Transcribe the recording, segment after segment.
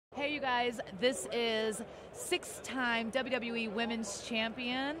guys. This is six-time WWE Women's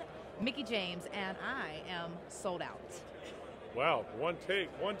Champion, Mickie James, and I am sold out. Wow, one take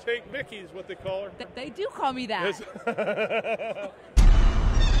Mickie is what they call her. They do call me that.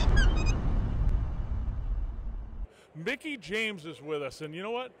 Mickie James is with us, and you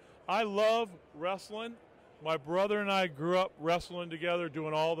know what? I love wrestling. My brother and I grew up wrestling together,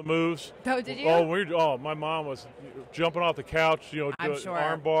 doing all the moves. Oh, did you? My mom was jumping off the couch, doing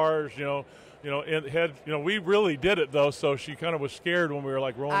arm bars, in head. We really did it though, so she kind of was scared when we were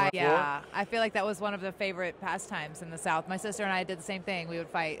like rolling on the floor. Yeah, I feel like that was one of the favorite pastimes in the South. My sister and I did the same thing. We would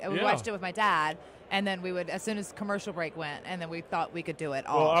fight. We watched it with my dad, and then we would, as soon as commercial break went, and then we thought we could do it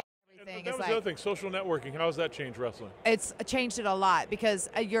all. Well, that was the other thing, social networking. How has that changed wrestling? It's changed it a lot because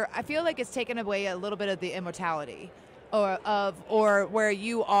I feel like it's taken away a little bit of the immortality or where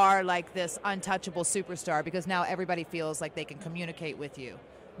you are like this untouchable superstar, because now everybody feels like they can communicate with you.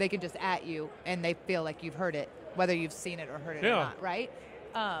 They can just at you and they feel like you've heard it, whether you've seen it or heard it or not, right?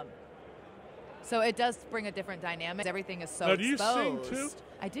 So it does bring a different dynamic. Everything is so now, do you exposed. sing too?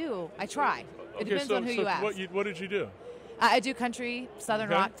 I do. I try. It depends on who you ask. What did you do? I do country, southern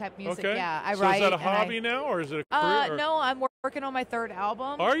rock type music. Okay. Yeah, I so write. Is that a hobby now, or is it a career? No, I'm working on my third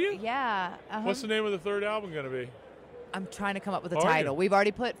album. Are you? Yeah. What's the name of the third album going to be? I'm trying to come up with a title. We've already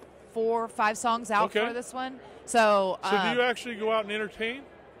put 4 or 5 songs out for this one. So do you actually go out and entertain?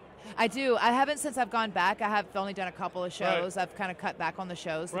 I do. I haven't since I've gone back. I have only done a couple of shows. Right. I've kind of cut back on the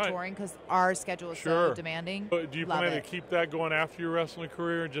shows, the right. touring, because our schedule is so demanding. Do you plan to keep that going after your wrestling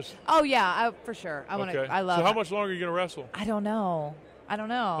career? And just? Oh yeah, for sure. I want to. I love. So how much longer are you going to wrestle? I don't know.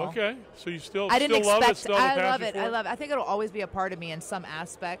 Okay, so you still I didn't love expect, it. I love it. I love it. I think it'll always be a part of me in some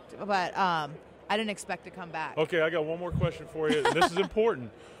aspect, but I didn't expect to come back. Okay, I got one more question for you, and this is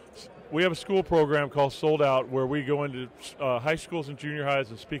important. We have a school program called Sold Out where we go into high schools and junior highs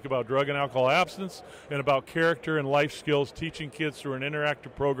and speak about drug and alcohol abstinence and about character and life skills, teaching kids through an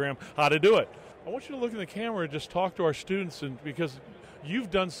interactive program how to do it. I want you to look in the camera and just talk to our students, and because you've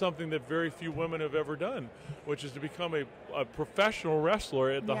done something that very few women have ever done, which is to become a professional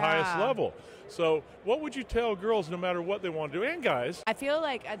wrestler at the highest level. So what would you tell girls no matter what they want to do, and guys? I feel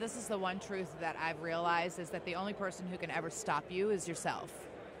like this is the one truth that I've realized, is that the only person who can ever stop you is yourself.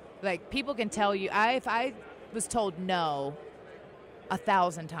 Like, people can tell you, if I was told no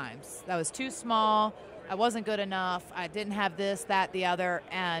 1,000 times, that was too small, I wasn't good enough, I didn't have this, that, the other,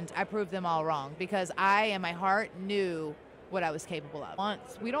 and I proved them all wrong, because I, in my heart, knew what I was capable of.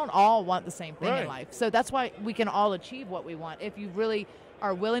 We don't all want the same thing in life, so that's why we can all achieve what we want if you really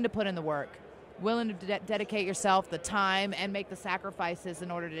are willing to put in the work, willing to dedicate yourself the time and make the sacrifices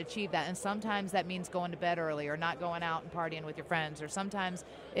in order to achieve that. And sometimes that means going to bed early or not going out and partying with your friends, or sometimes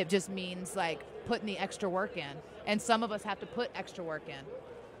it just means like putting the extra work in. And some of us have to put extra work in.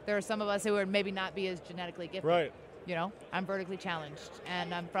 There are some of us who are maybe not be as genetically gifted. Right. I'm vertically challenged,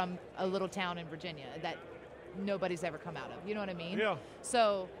 and I'm from a little town in Virginia that nobody's ever come out of. You know what I mean? Yeah.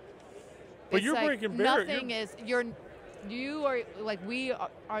 So, but you're breaking barriers. Nothing is You are like, we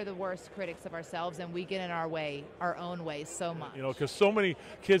are the worst critics of ourselves, and we get in our own way so much. Because so many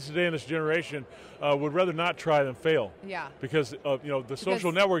kids today in this generation would rather not try than fail. Yeah. Because the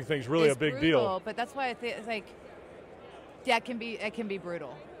social networking thing is really a big deal. But that's why I think it can be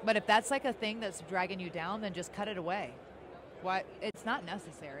brutal. But if that's like a thing that's dragging you down, then just cut it away. Why? It's not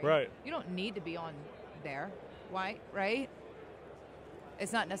necessary. Right. You don't need to be on there. Why? Right?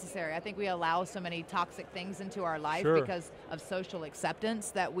 It's not necessary. I think we allow so many toxic things into our life because of social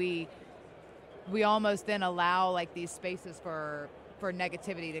acceptance that we almost then allow like these spaces for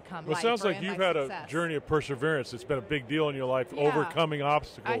negativity to come. Well, it sounds like you've had a journey of perseverance. It's been a big deal in your life, overcoming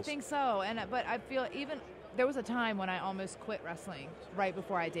obstacles. I think so. But I feel there was a time when I almost quit wrestling right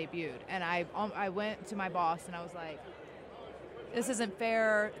before I debuted, and I went to my boss and I was like, this isn't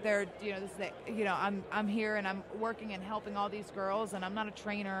fair. I'm here and I'm working and helping all these girls, and I'm not a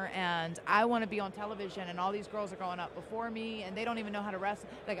trainer, and I want to be on television, and all these girls are growing up before me and they don't even know how to wrestle.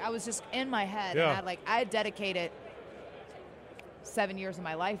 Like, I was just in my head, and I had dedicated 7 years of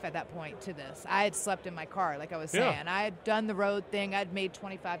my life at that point to this. I had slept in my car, like I was saying. I had done the road thing. I'd made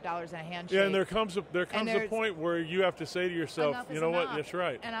 $25 in a handshake. Yeah, and there comes a point where you have to say to yourself, you know what, that's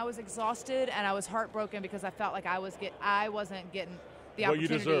right. And I was exhausted, and I was heartbroken because I felt like I wasn't getting the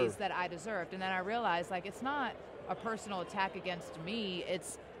opportunities that I deserved. And then I realized, like, it's not a personal attack against me.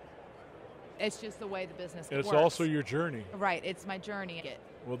 It's just the way the business works. And it's also your journey. Right, it's my journey.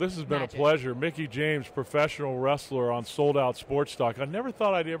 Well, this has been a pleasure. Mickie James, professional wrestler on Sold Out Sports Talk. I never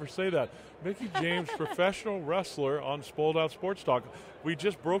thought I'd ever say that. Mickie James, professional wrestler on Sold Out Sports Talk. We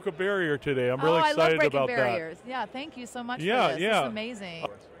just broke a barrier today. I'm really excited about that. I love breaking barriers. Yeah, thank you so much for this. It's amazing.